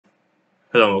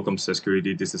Hello and welcome to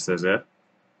Security. This is Cesar.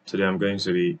 Today I'm going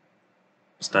to be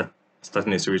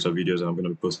starting a series of videos, and I'm going to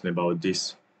be posting about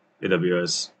this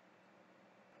AWS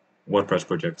WordPress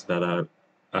project that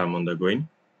I'm undergoing.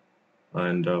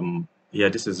 And yeah,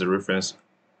 this is the reference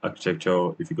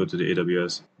architecture. If you go to the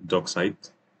AWS doc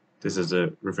site, this is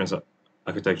the reference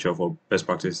architecture for best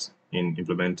practice in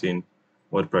implementing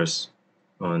WordPress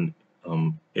on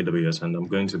AWS, and I'm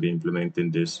going to be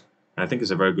implementing this. I think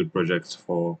it's a very good project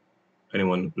for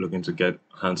anyone looking to get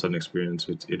hands-on experience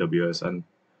with AWS, and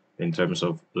in terms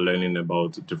of learning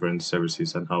about different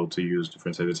services and how to use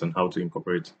different services and how to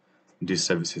incorporate these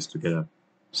services together.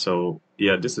 So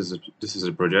yeah, this is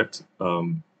a project.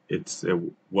 It's a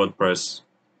WordPress,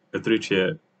 a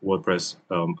three-tier WordPress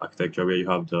architecture where you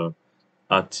have the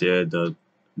app tier,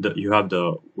 you have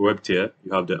the web tier,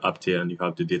 you have the app tier, and you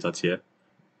have the data tier.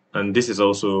 And this is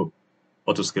also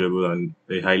auto-scalable and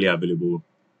a highly available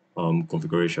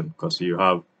configuration, because you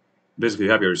have basically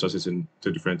you have your resources in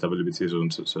two different availability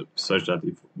zones, such that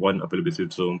if one availability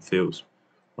zone fails,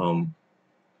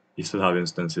 you still have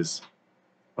instances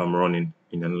running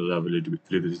in another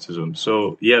availability zone.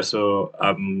 So yeah, so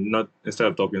I'm not, instead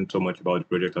of talking so much about the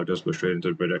project, I'll just go straight into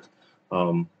the project.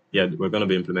 Yeah, we're going to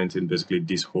be implementing basically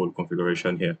this whole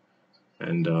configuration here.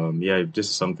 And yeah, if this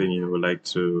is something you would like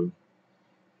to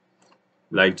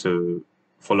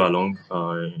follow along,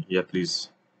 yeah, please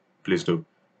do.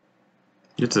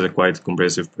 It's a quite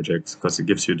comprehensive project because it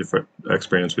gives you different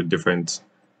experience with different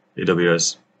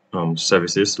AWS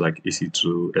services like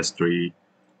EC2, S3,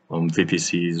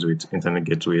 VPCs with internet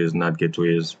gateways, NAT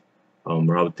gateways,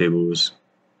 route tables.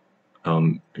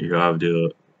 You have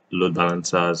the load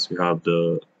balancers. You have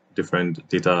the different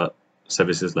data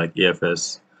services like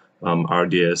EFS,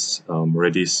 RDS,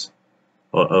 Redis.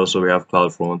 Also, we have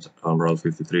CloudFront, Route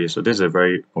 53. So this is a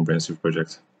very comprehensive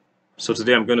project. So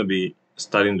today I'm going to be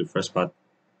starting the first part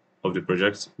of the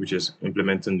project, which is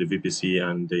implementing the VPC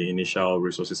and the initial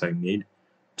resources I need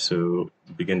to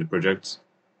begin the project.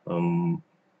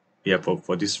 Yeah,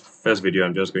 for this first video,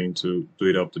 I'm just going to do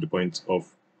it up to the point of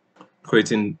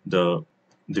creating the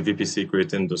VPC,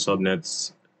 creating the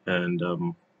subnets, and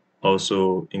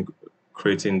also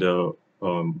creating the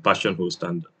Bastion host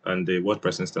and the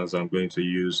WordPress instance I'm going to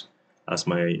use as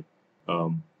my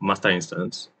master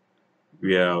instance,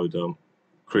 where I would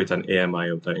create an AMI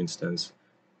of that instance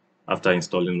after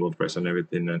installing WordPress and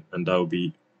everything, and that will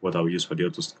be what I'll use for the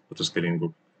auto-scaling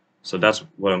group. So that's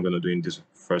what I'm going to do in this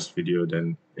first video.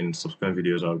 Then in subsequent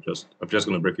videos, I'm just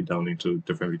going to break it down into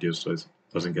different videos so it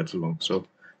doesn't get too long. So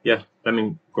yeah, let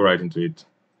me go right into it.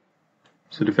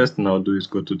 So the first thing I'll do is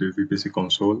go to the VPC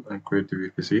console and create the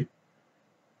VPC.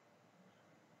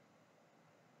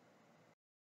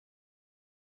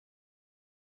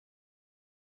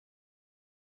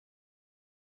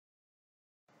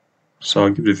 So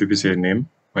I'll give the VPC a name.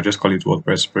 I'll just call it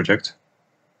WordPress project.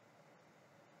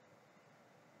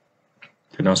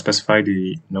 Then I'll specify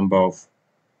the number of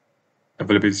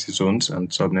availability zones and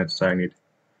subnets I need.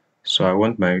 So I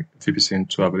want my VPC in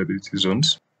 2 availability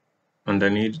zones, and I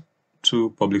need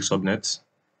 2 public subnets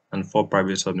and 4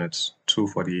 private subnets, 2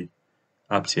 for the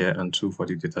app tier and 2 for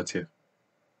the data tier.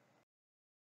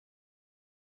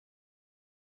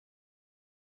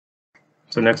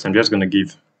 So next, I'm just going to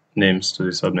give names to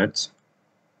the subnets,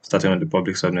 starting with the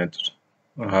public subnet.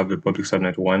 I'll have the public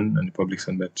subnet 1 and the public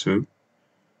subnet 2.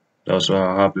 Also,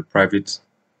 I'll have the private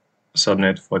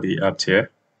subnet for the app tier,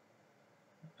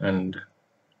 and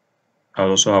I'll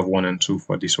also have 1 and 2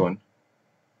 for this one.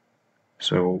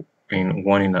 So in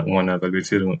one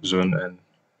availability zone and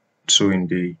 2 in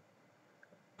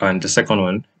the second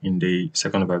one in the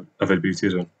second availability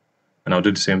zone. And I'll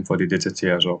do the same for the data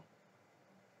tier as well.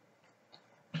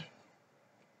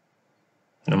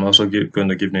 And I'm also going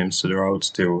to give names to the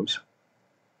route tables.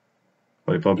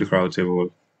 For the public route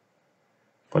table,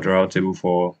 for the route table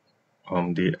for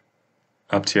the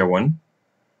app tier 1,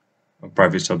 a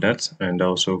private subnet, and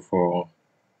also for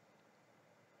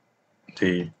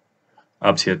the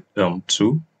app tier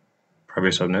 2,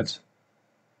 private subnet.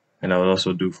 And I will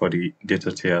also do for the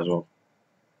data tier as well.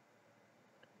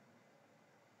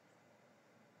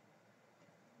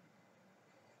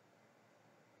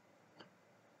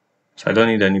 So I don't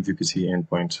need any VPC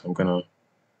endpoints. I'm gonna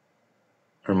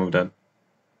remove that.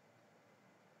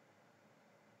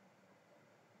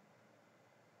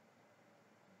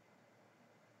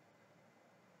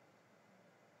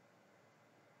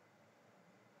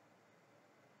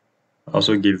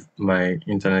 Also give the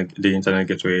internet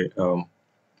gateway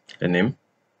a name.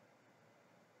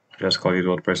 Just call it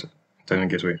WordPress Internet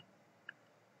Gateway.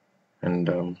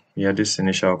 And yeah, this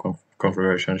initial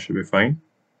configuration should be fine.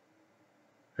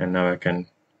 And now I can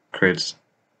create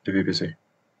the VPC.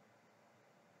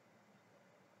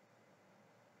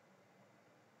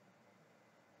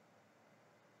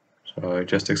 So it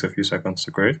just takes a few seconds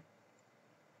to create,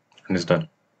 and it's done.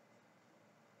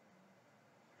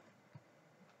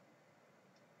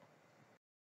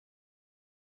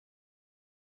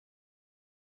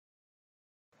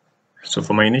 So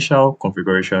for my initial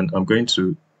configuration, I'm going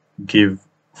to give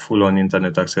full-on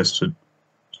internet access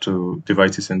to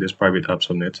devices in this private app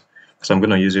subnet, because I'm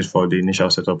going to use it for the initial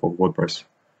setup of WordPress.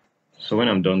 So when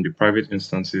I'm done, the private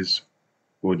instances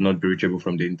would not be reachable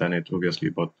from the internet, obviously,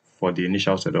 but for the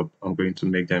initial setup, I'm going to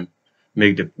make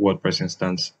the WordPress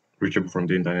instance reachable from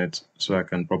the internet so I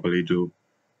can properly do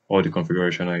all the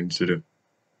configuration I need to do.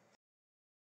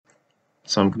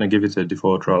 So I'm going to give it a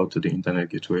default route to the internet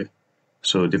gateway.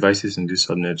 So devices in this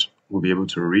subnet will be able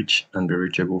to reach and be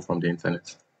reachable from the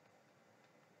internet.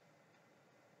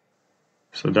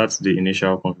 So that's the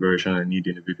initial configuration I need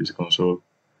in the VPC console.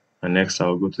 And next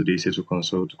I'll go to the EC2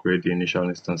 console to create the initial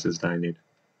instances that I need.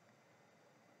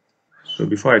 So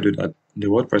before I do that, the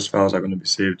WordPress files are going to be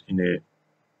saved in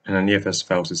an EFS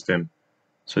file system,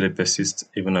 so they persist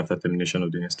even after termination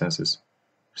of the instances.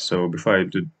 So before I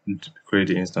do create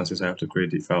the instances, I have to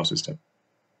create the file system.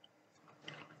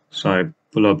 So I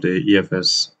pull up the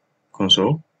EFS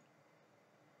console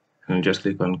and just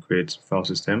click on create file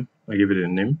system. I give it a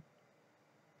name,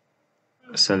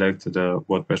 select the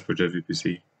WordPress project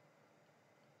VPC.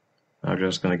 I'm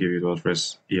just going to give it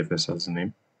WordPress EFS as the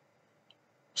name.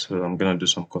 So I'm going to do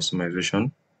some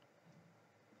customization.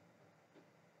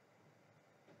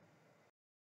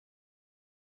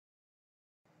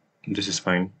 This is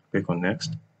fine. Click on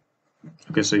next.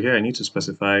 Okay, so here I need to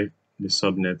specify the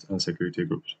subnet and security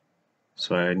groups.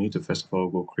 So I need to first of all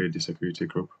go create the security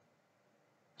group.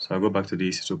 So I'll go back to the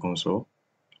EC2 console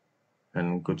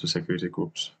and go to security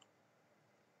groups.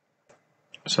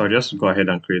 So I'll just go ahead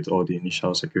and create all the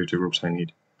initial security groups I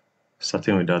need,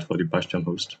 starting with that for the Bastion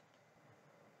host.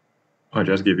 I'll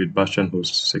just give it Bastion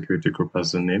host security group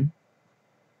as the name.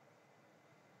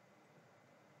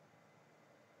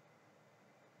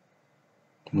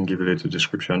 And give it a little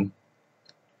description.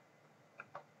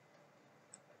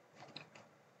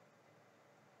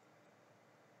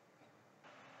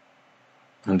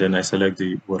 And then I select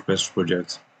the WordPress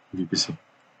project VPC.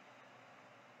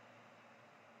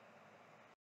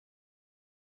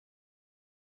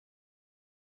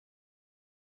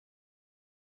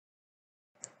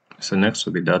 So next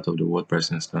will be that of the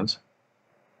WordPress instance.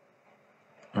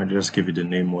 I'll just give it the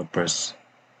name WordPress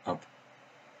app.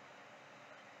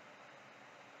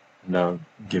 And I'll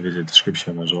give it a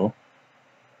description as well.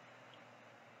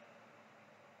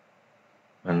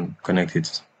 And connect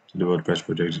it to the WordPress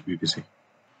project VPC.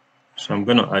 So I'm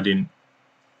going to add in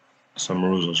some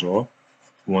rules as well.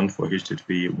 One for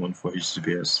HTTP, one for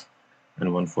HTTPS,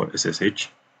 and one for SSH.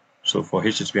 So for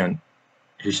HTTP and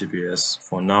HTTPS,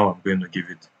 for now, I'm going to give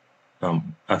it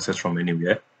access from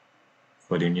anywhere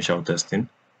for the initial testing.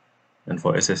 And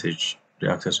for SSH, the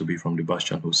access will be from the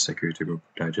Bastion host security group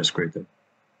that I just created.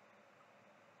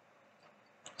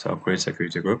 So I'll create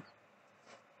security group.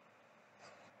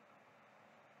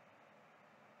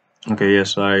 Okay,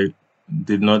 yes, so I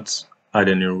did not add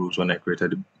any rules when I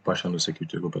created the Bastion host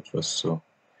security group at first. So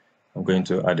I'm going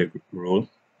to add a rule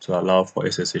to allow for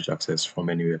SSH access from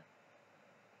anywhere.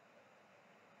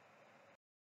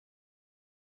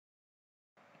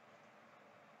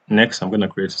 Next, I'm going to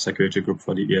create a security group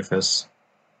for the EFS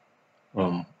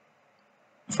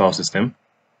file system.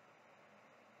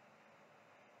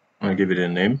 I'll give it a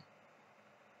name,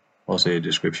 also a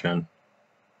description.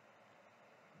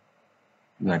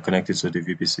 And I connect it to the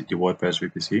VPC, the WordPress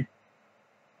VPC.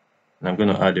 And I'm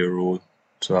going to add a rule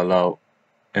to allow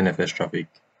NFS traffic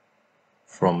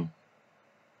from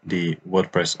the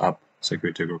WordPress app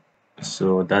security group.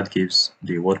 So that gives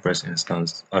the WordPress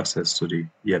instance access to the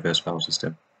EFS file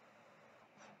system.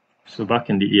 So back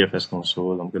in the EFS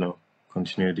console, I'm going to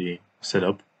continue the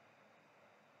setup.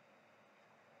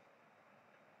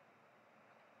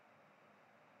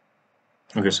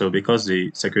 Okay, so because the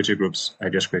security groups I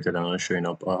just created are not showing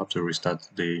up, I'll have to restart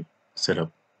the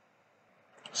setup.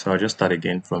 So I'll just start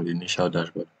again from the initial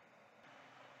dashboard.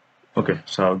 Okay,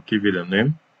 so I'll give it a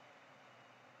name,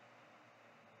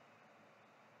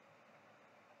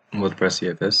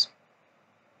 WordPress EFS,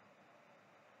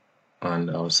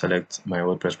 and I'll select my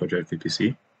WordPress project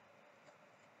VPC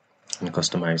and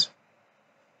customize.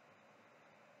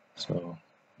 So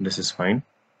this is fine.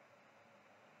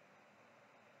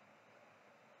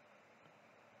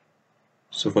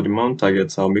 So for the mount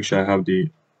targets, I'll make sure I have the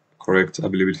correct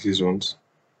availability zones,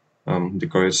 the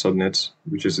correct subnet,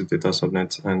 which is the data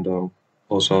subnet, and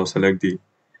also I'll select the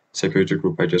security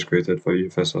group I just created for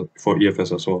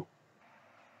EFS as well.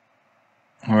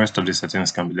 The rest of the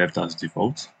settings can be left as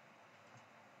default.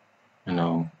 And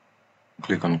I'll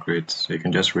click on create, so you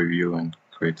can just review and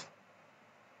create.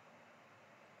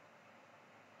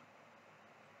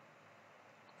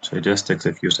 So it just takes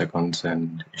a few seconds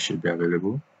and it should be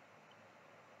available.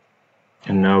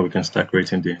 And now we can start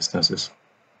creating the instances.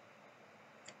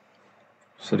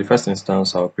 So the first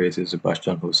instance I'll create is the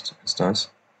Bastion host instance.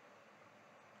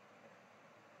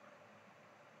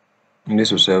 And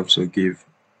this will serve to give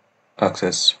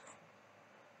access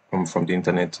from the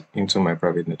internet into my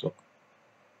private network.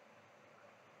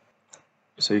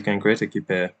 So you can create a key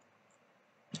pair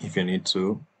if you need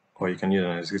to, or you can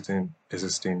use an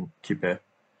existing key pair,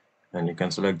 and you can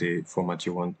select the format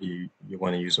you want to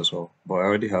use as well. But I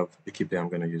already have a key pair I'm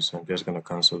going to use, so I'm just going to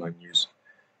cancel and use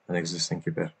an existing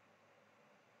key pair.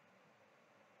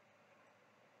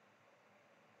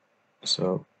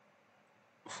 So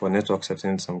for network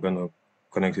settings, I'm going to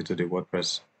connect it to the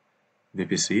WordPress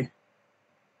VPC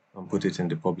and put it in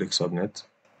the public subnet.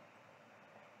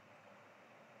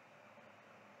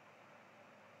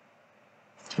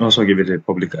 Also give it a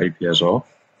public IP as well.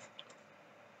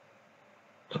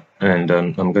 And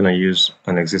I'm going to use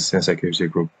an existing security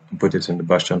group and put it in the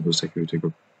Bastion host security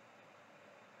group.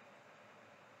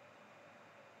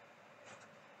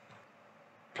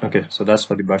 Okay, so that's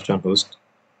for the Bastion host.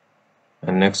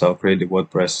 And next I'll create the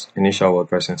initial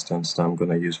WordPress instance that I'm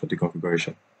going to use for the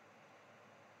configuration.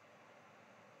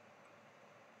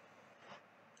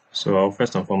 So I'll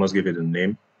first and foremost give it a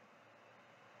name.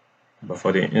 But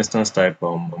for the instance type,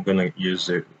 I'm going to use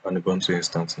an Ubuntu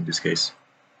instance in this case,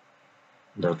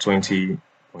 the 20.04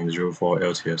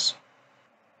 LTS.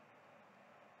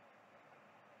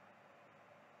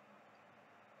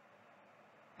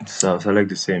 So I'll select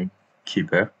the same key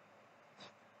pair.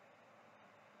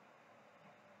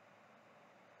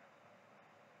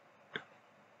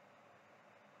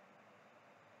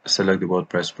 Select the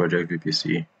WordPress project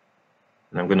VPC,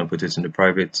 and I'm going to put it in the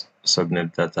private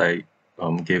subnet that I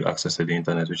gave access to the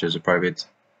internet, which is the private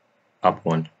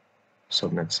app1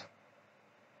 subnet.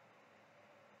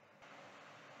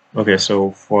 Okay, so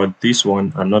for this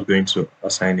one, I'm not going to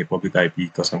assign a public IP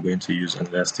because I'm going to use an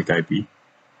elastic IP.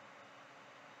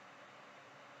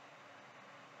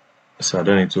 So I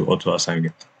don't need to auto assign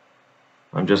it.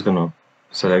 I'm just going to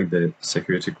select the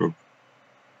security group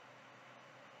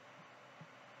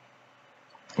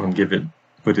and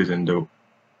put it in the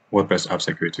WordPress app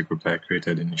security group that I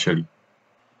created initially.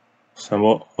 So I'm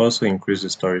also increase the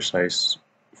storage size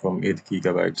from 8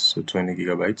 GB to 20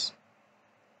 GB.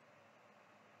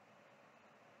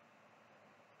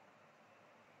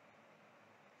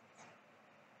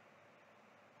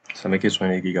 So make it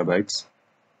 20 GB.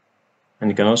 And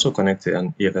you can also connect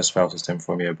an EFS file system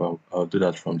from here, but I'll do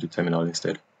that from the terminal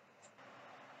instead.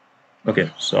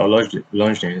 Okay, so I'll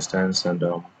launch the instance, and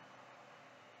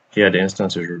here the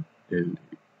instance you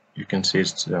can see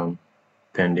it's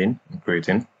pending and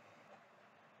creating.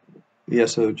 Yeah,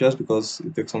 so just because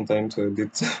it takes some time to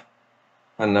edit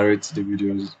and narrate the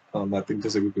videos, I think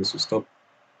that's a good place to stop.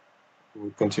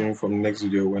 We'll continue from the next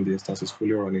video when the instance is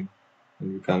fully running,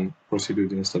 and we can proceed with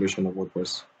the installation of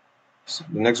WordPress. So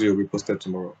the next video will be posted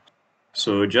tomorrow.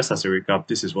 So just as a recap,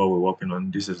 this is what we're working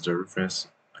on. This is the reference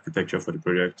architecture for the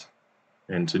project.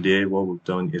 And today what we've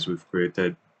done is we've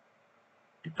created,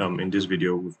 in this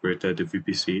video, we've created the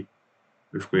VPC,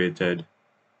 we've created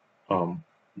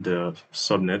the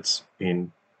subnets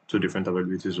in 2 different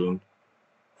availability zones.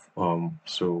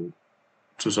 So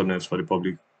 2 subnets for the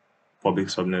public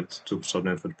subnet, 2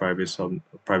 subnets for the private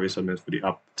subnet for the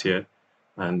app tier,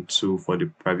 and 2 for the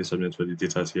private subnet for the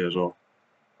data tier as well.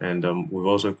 And we've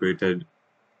also created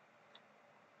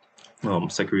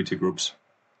security groups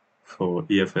for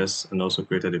EFS and also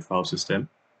created a file system.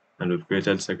 And we've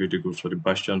created security groups for the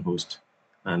Bastion host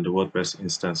and the WordPress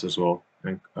instance as well,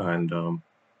 and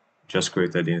just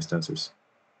created the instances.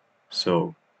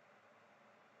 So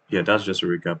yeah, that's just a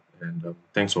recap, and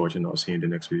thanks for watching. I'll see you in the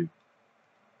next video.